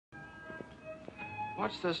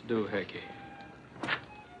What's this doohickey? It's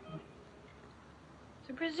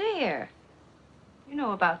a brassiere. You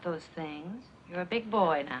know about those things. You're a big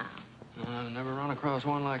boy now. I've never run across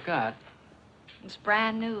one like that. It's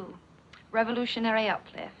brand new. Revolutionary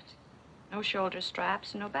uplift. No shoulder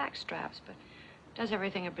straps and no back straps, but does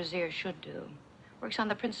everything a brassiere should do. Works on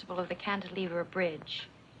the principle of the cantilever bridge.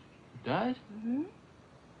 Does? Mm-hmm.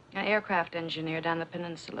 An aircraft engineer down the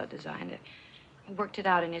peninsula designed it. He worked it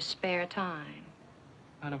out in his spare time.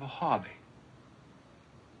 Kind of a hobby.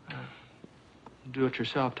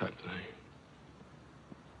 Do-it-yourself type thing.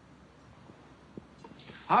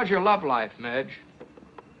 How's your love life, Midge?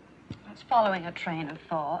 It's following a train of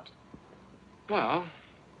thought. Well,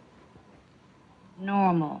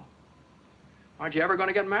 Normal. aren't you ever going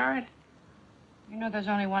to get married? You know there's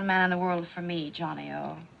only one man in the world for me,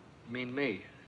 Johnny-O. You mean me?